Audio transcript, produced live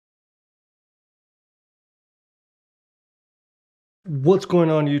What's going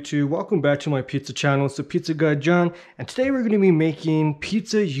on YouTube? Welcome back to my pizza channel. It's the Pizza Guy John, and today we're going to be making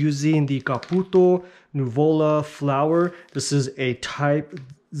pizza using the Caputo Nuvola flour. This is a type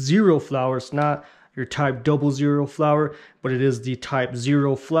 0 flour. It's not your type 00 flour, but it is the type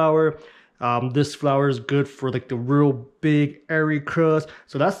 0 flour. This flour is good for like the real big airy crust.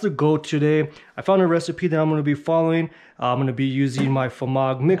 So that's the goal today. I found a recipe that I'm going to be following. I'm going to be using my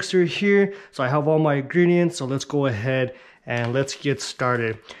Famag mixer here. So I have all my ingredients. So let's go ahead and let's get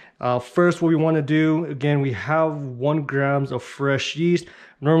started. First, what we want to do, again, we have 1 grams of fresh yeast.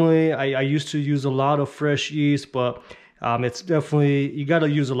 Normally, I used to use a lot of fresh yeast, but it's definitely, you got to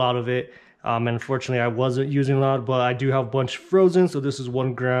use a lot of it. And unfortunately, I wasn't using a lot, but I do have a bunch frozen. So this is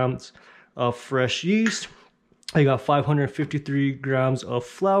 1 gram of fresh yeast. I got 553 grams of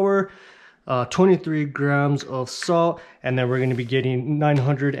flour, 23 grams of salt, and then we're going to be getting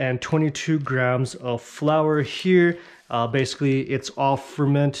 922 grams of flour here. Basically, it's all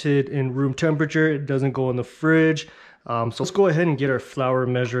fermented in room temperature. It doesn't go in the fridge. So let's go ahead and get our flour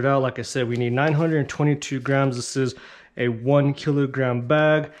measured out. Like I said, we need 922 grams. This is a 1 kilogram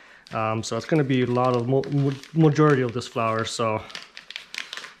bag. So it's going to be a lot of majority of this flour. So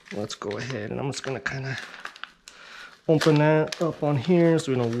let's go ahead, and I'm just going to kind of open that up on here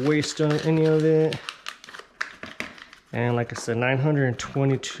so we don't waste any of it. And like I said,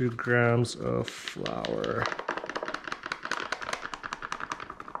 922 grams of flour.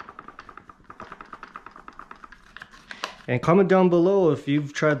 And comment down below if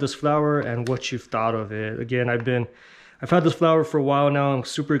you've tried this flour and what you've thought of it. Again, I've had this flour for a while now. I'm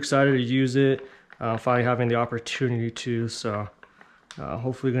super excited to use it. Finally having the opportunity to. So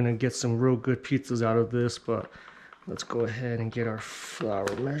hopefully gonna get some real good pizzas out of this. But let's go ahead and get our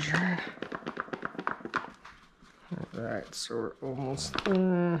flour measured. All right, so we're almost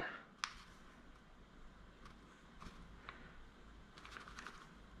there.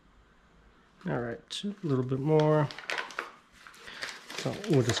 All right, a little bit more. So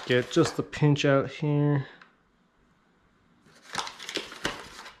we'll just get just the pinch out here.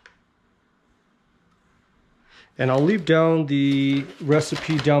 And I'll leave down the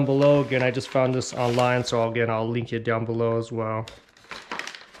recipe down below. Again, I just found this online, so I'll link it down below as well.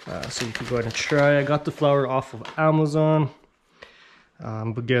 So you can go ahead and try. I got the flour off of Amazon.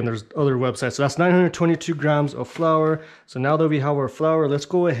 But again, there's other websites. So that's 922 grams of flour. So now that we have our flour, let's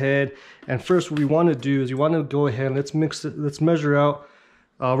go ahead. And first what we want to do is you want to go ahead and let's mix it, let's measure out.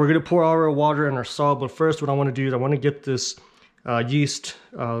 We're going to pour all our water and our salt. But first what I want to do is I want to get this yeast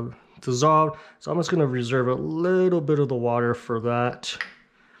dissolved. So I'm just going to reserve a little bit of the water for that.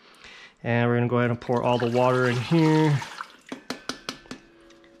 And we're going to go ahead and pour all the water in here.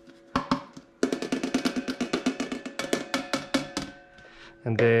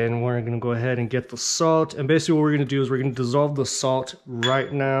 And then we're going to go ahead and get the salt. And basically what we're going to do is we're going to dissolve the salt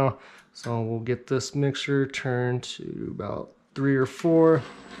right now. So we'll get this mixture turned to about 3 or 4.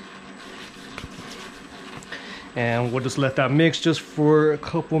 And we'll just let that mix just for a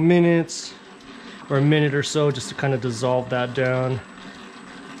couple minutes or a minute or so just to kind of dissolve that down.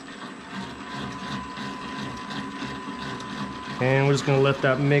 And we're just going to let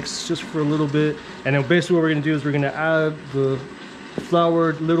that mix just for a little bit. And then basically what we're going to do is we're going to add the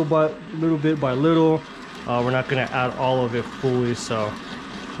flour little bit by little. We're not going to add all of it fully, so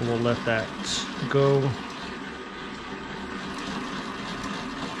we'll let that go.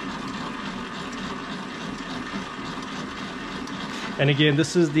 And again,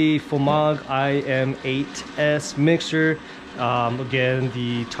 this is the Famag IM8S mixer. Again,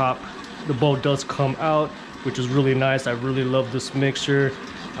 the bowl does come out, which is really nice. I really love this mixer.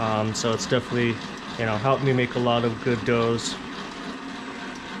 So it's definitely, helped me make a lot of good doughs.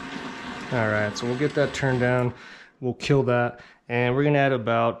 All right, so we'll get that turned down. We'll kill that. And we're gonna add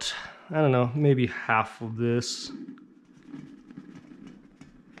about, I don't know, maybe half of this.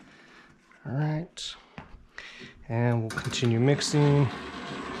 All right. And we'll continue mixing.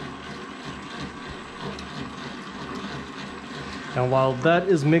 And while that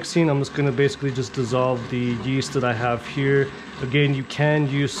is mixing, I'm just gonna basically just dissolve the yeast that I have here. Again, you can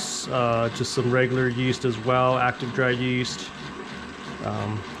use just some regular yeast as well, active dry yeast.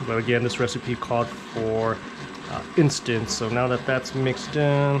 But again, this recipe called for instant. So now that that's mixed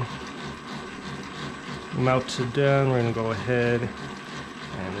in, melted down, we're gonna go ahead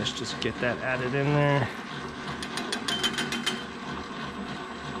and let's just get that added in there.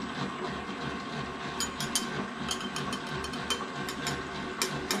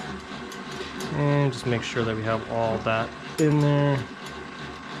 And just make sure that we have all that in there.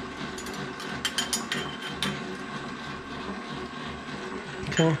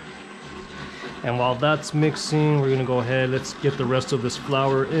 Okay. And while that's mixing, we're gonna go ahead, let's get the rest of this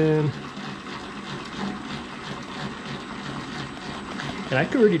flour in. And I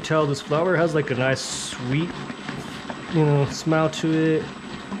can already tell this flour has like a nice sweet, you know, smell to it.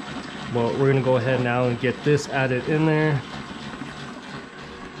 Well, we're gonna go ahead now and get this added in there.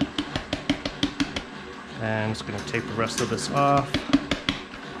 And I'm just gonna take the rest of this off.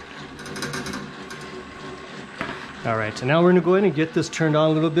 All right, so now we're gonna go ahead and get this turned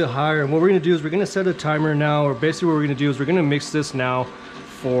on a little bit higher. And what we're gonna do is we're gonna set a timer now, or basically what we're gonna do is we're gonna mix this now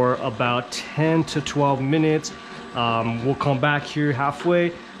for about 10 to 12 minutes. We'll come back here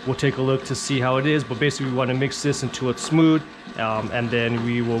halfway. We'll take a look to see how it is, but basically we wanna mix this until it's smooth. And then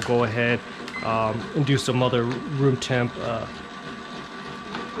we will go ahead and do some other room temp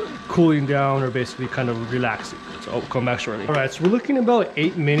cooling down, or basically kind of relaxing. So I'll come back shortly. All right, so we're looking about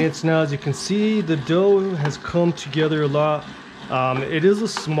 8 minutes now. As you can see, the dough has come together a lot. It is a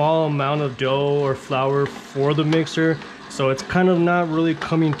small amount of dough or flour for the mixer, so it's kind of not really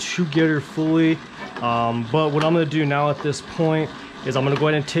coming together fully. But what I'm gonna do now at this point is I'm gonna go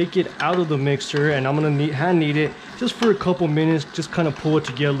ahead and take it out of the mixer, and I'm gonna hand knead it just for a couple minutes, just kind of pull it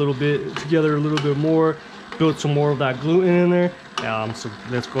together a little bit more, build some more of that gluten in there. So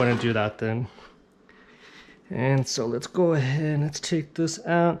let's go ahead and do that then. And so let's go ahead and let's take this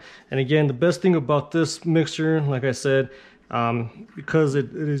out. And again, the best thing about this mixer, like I said, because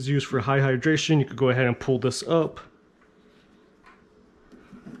it is used for high hydration, you could go ahead and pull this up.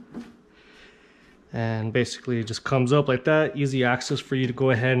 And basically it just comes up like that. Easy access for you to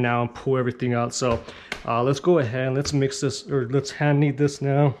go ahead now and pull everything out. So let's go ahead and let's mix this, or let's hand knead this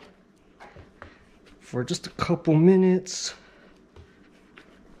now for just a couple minutes.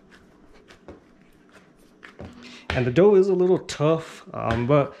 And the dough is a little tough,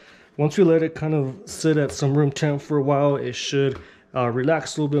 but once we let it kind of sit at some room temp for a while, it should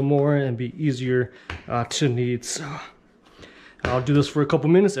relax a little bit more and be easier to knead. So I'll do this for a couple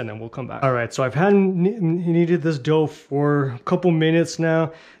minutes and then we'll come back. All right, so I've kneaded this dough for a couple minutes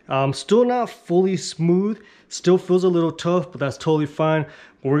now. Still not fully smooth, still feels a little tough, but that's totally fine.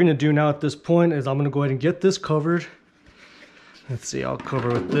 What we're gonna do now at this point is I'm gonna go ahead and get this covered. Let's see, I'll cover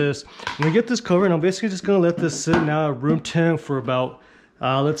with this. I'm gonna get this covered, and I'm basically just gonna let this sit now at room temp for about,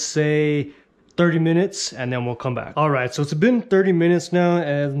 let's say 30 minutes, and then we'll come back. All right, so it's been 30 minutes now,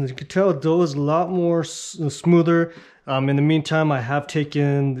 and you can tell the dough is a lot more smoother. In the meantime, I have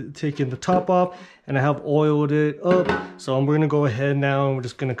taken the top off, and I have oiled it up. So we're gonna go ahead now, and we're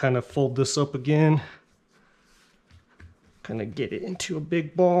just gonna kind of fold this up again. Kind of get it into a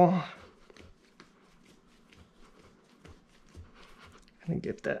big ball. Gonna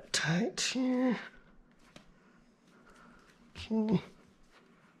get that tight here. Okay.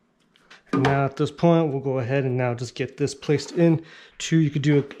 And now at this point, we'll go ahead and now just get this placed in to, you could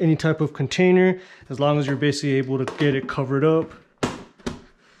do any type of container, as long as you're basically able to get it covered up.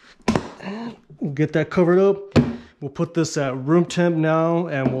 And we'll get that covered up. We'll put this at room temp now,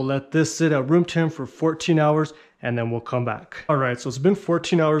 and we'll let this sit at room temp for 14 hours, and then we'll come back. All right, so it's been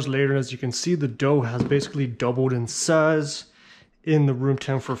 14 hours later. As you can see, the dough has basically doubled in size in the room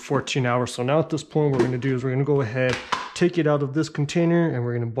temp for 14 hours. So now at this point, what we're gonna do is we're gonna go ahead, take it out of this container, and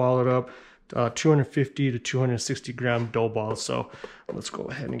we're gonna ball it up 250 to 260 gram dough balls. So let's go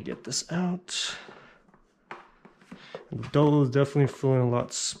ahead and get this out. And the dough is definitely feeling a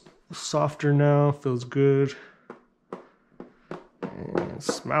lot softer now, feels good. And it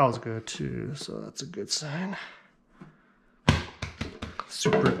smells good too, so that's a good sign.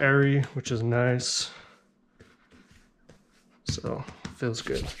 Super airy, which is nice. So feels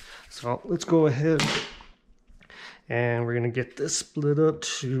good. So let's go ahead and we're gonna get this split up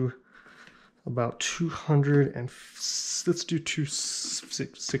to about 200 and let's do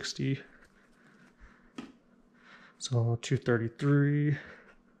 260. So 233,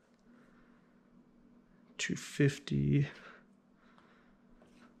 250,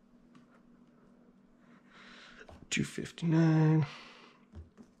 259,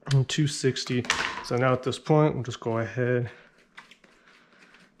 and 260. So now at this point, we'll just go ahead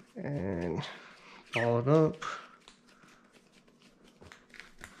and ball it up.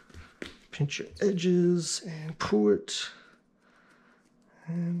 Pinch your edges and pull it.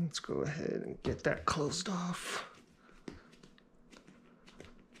 And let's go ahead and get that closed off.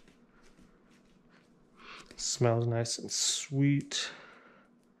 Smells nice and sweet.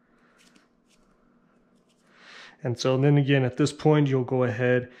 And so then again, at this point, you'll go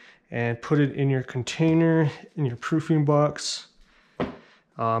ahead and put it in your container, in your proofing box.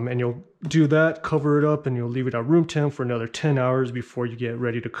 And you'll do that, cover it up, and you'll leave it at room temp for another 10 hours before you get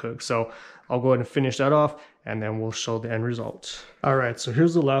ready to cook. So I'll go ahead and finish that off and then we'll show the end result. All right, so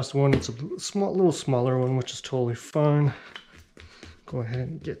here's the last one. It's a little smaller one, which is totally fine. Go ahead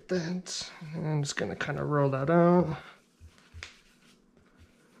and get that. And I'm just gonna kind of roll that out.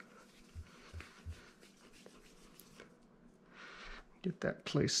 Get that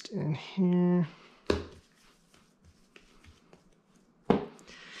placed in here.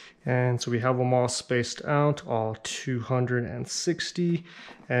 And so we have them all spaced out, all 260.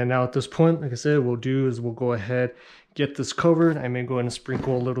 And now at this point, like I said, we'll go ahead, get this covered. I may go ahead and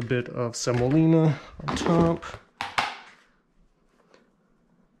sprinkle a little bit of semolina on top.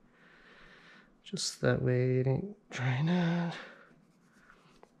 Just that way it ain't drying out.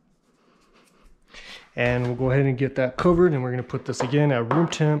 And we'll go ahead and get that covered, and we're gonna put this again at room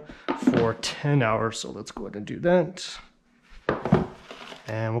temp for 10 hours. So let's go ahead and do that.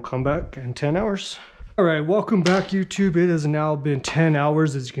 And we'll come back in 10 hours. All right, welcome back YouTube. It has now been 10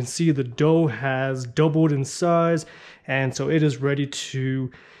 hours. As you can see, the dough has doubled in size, and so it is ready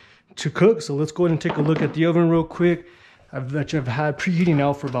to cook. So let's go ahead and take a look at the oven real quick. I've had preheating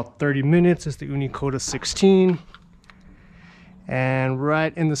out for about 30 minutes. It's the Ooni Koda 16. And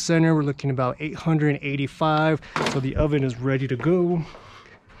right in the center, we're looking about 885. So the oven is ready to go.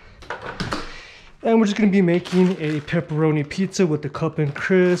 And we're just gonna be making a pepperoni pizza with the cup and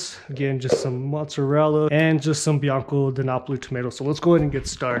crisp. Again, just some mozzarella and just some Bianco di Napoli tomato. So let's go ahead and get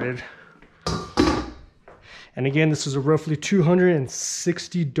started. And again, this is a roughly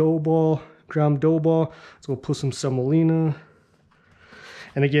 260 gram dough ball. So we'll put some semolina.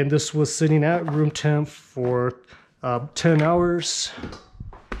 And again, this was sitting at room temp for 10 hours.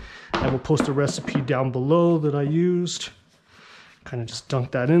 And we'll post a recipe down below that I used. Kind of just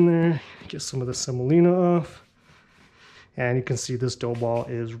dunk that in there, get some of the semolina off. And you can see this dough ball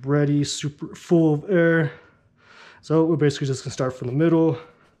is ready, super full of air. So we're basically just gonna start from the middle.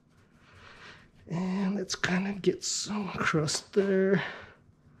 And let's kind of get some crust there.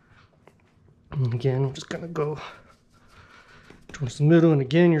 And again, I'm just gonna go towards the middle. And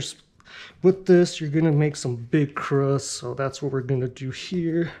again, with this, you're gonna make some big crust. So that's what we're gonna do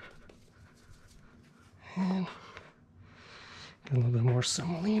here. And a little bit more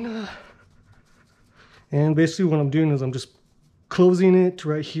semolina. And basically what I'm doing is I'm just closing it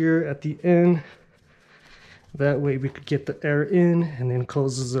right here at the end. That way we could get the air in, and then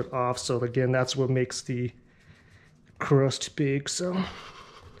closes it off. So again, that's what makes the crust big. So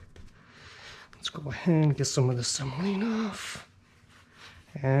let's go ahead and get some of the semolina off.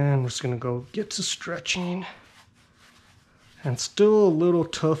 And we're just gonna go get to stretching. And still a little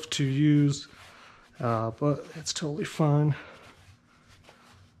tough to use, but it's totally fine.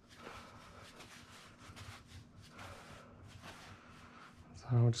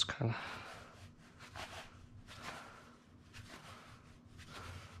 So just kind of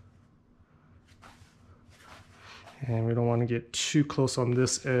and we don't want to get too close on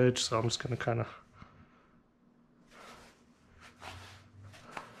this edge, so I'm just going to kind of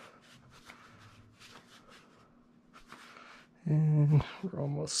and we're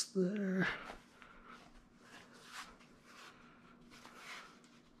almost there.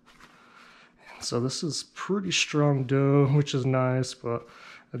 So this is pretty strong dough, which is nice, but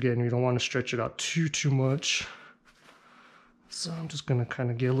again, you don't want to stretch it out too much. So I'm just gonna kind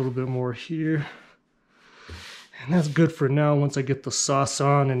of get a little bit more here. And that's good for now. Once I get the sauce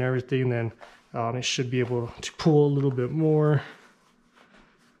on and everything, then it should be able to pull a little bit more.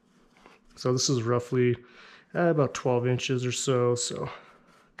 So this is roughly about 12 inches or so. So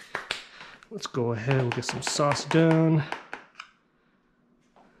let's go ahead and get some sauce down.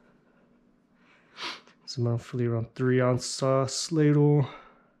 Some roughly around 3-ounce sauce ladle.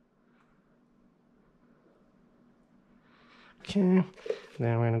 Okay,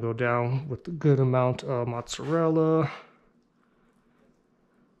 then we're gonna go down with a good amount of mozzarella.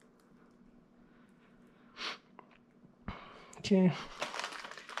 Okay,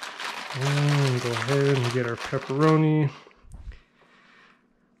 and go ahead and get our pepperoni.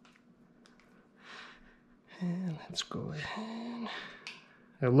 And let's go ahead.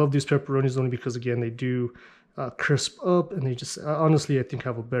 I love these pepperonis only because, again, they do crisp up, and they just honestly, I think,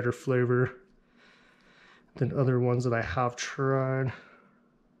 have a better flavor than other ones that I have tried.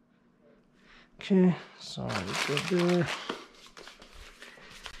 Okay, so we're good there.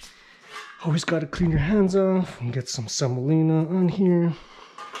 Always got to clean your hands off and get some semolina on here.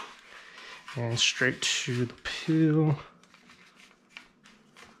 And straight to the peel.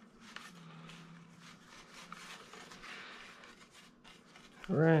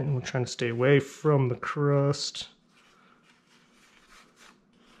 All right, and we're trying to stay away from the crust.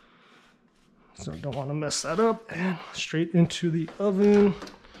 So I don't want to mess that up. And straight into the oven.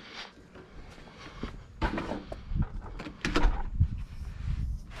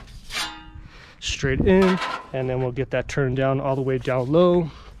 straight in, and then we'll get that turned down all the way down low.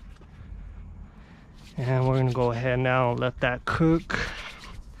 And we're gonna go ahead now and let that cook.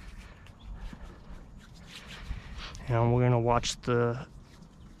 And we're gonna watch the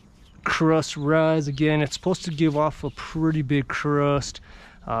crust rise again. It's supposed to give off a pretty big crust,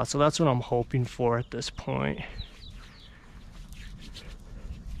 so that's what I'm hoping for at this point.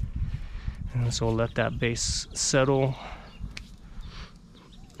 And so we'll let that base settle.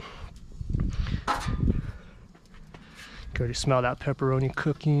 You can already smell that pepperoni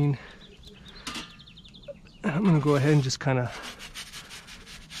cooking. And I'm gonna go ahead and just kind of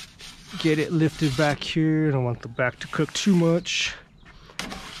get it lifted back here. I don't want the back to cook too much.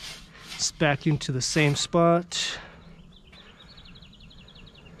 It's back into the same spot.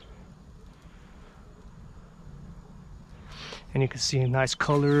 And you can see a nice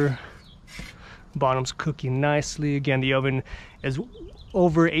color. Bottom's cooking nicely. Again, the oven is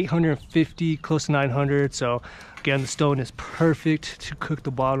over 850, close to 900. So again, the stone is perfect to cook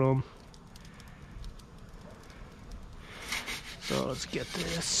the bottom. So let's get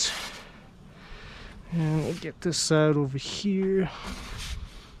this. And we'll get this side over here.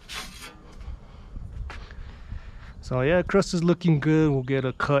 So yeah, crust is looking good. We'll get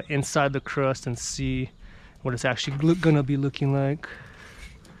a cut inside the crust and see what it's actually gonna be looking like.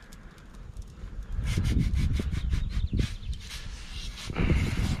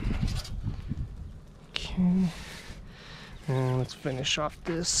 Okay, and let's finish off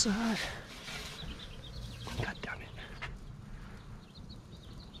this side. God damn it.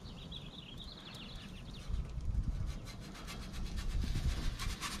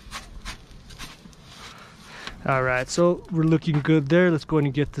 All right, so we're looking good there. Let's go ahead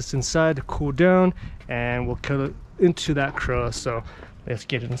and get this inside to cool down, and we'll cut it into that crust. So let's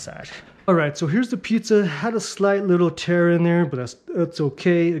get it inside. All right, so here's the pizza. Had a slight little tear in there, but that's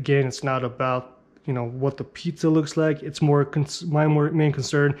okay. Again, it's not about, you know, what the pizza looks like. It's more my main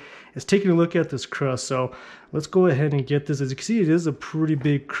concern is taking a look at this crust. So let's go ahead and get this. As you can see, it is a pretty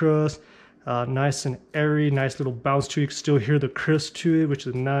big crust, nice and airy, nice little bounce to it. You can still hear the crisp to it, which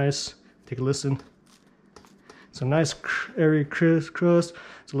is nice. Take a listen. So nice airy crisp crust.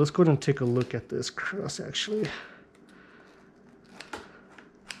 So let's go ahead and take a look at this crust actually.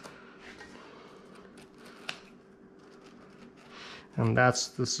 And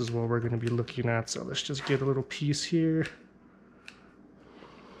this is what we're going to be looking at. So let's just get a little piece here.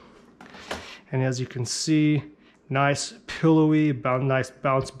 And as you can see, nice pillowy, nice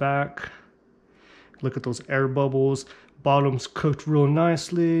bounce back. Look at those air bubbles. Bottom's cooked real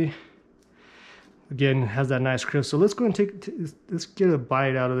nicely. Again, has that nice crisp. So let's go and let's get a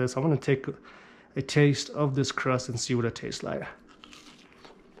bite out of this. I'm going to take a taste of this crust and see what it tastes like.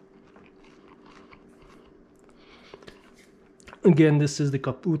 Again, this is the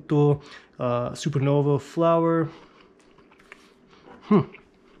Caputo Supernova flour.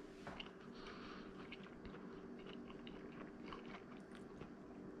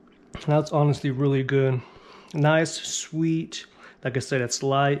 That's honestly really good. Nice, sweet. Like I said, it's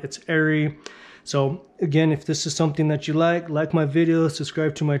light, it's airy. So again, if this is something that you like my video,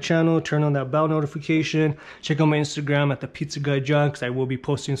 subscribe to my channel, turn on that bell notification, check out my Instagram at the Pizza Guy John, because I will be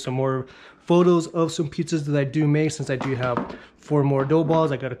posting some more photos of some pizzas that I do make. Since I do have 4 more dough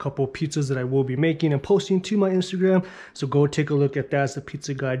balls, I got a couple of pizzas that I will be making and posting to my Instagram. So go take a look at that. It's the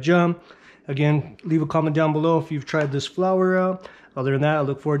Pizza Guy John. Again, leave a comment down below if you've tried this flour out. Other than that, I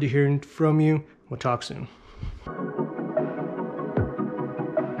look forward to hearing from you. We'll talk soon.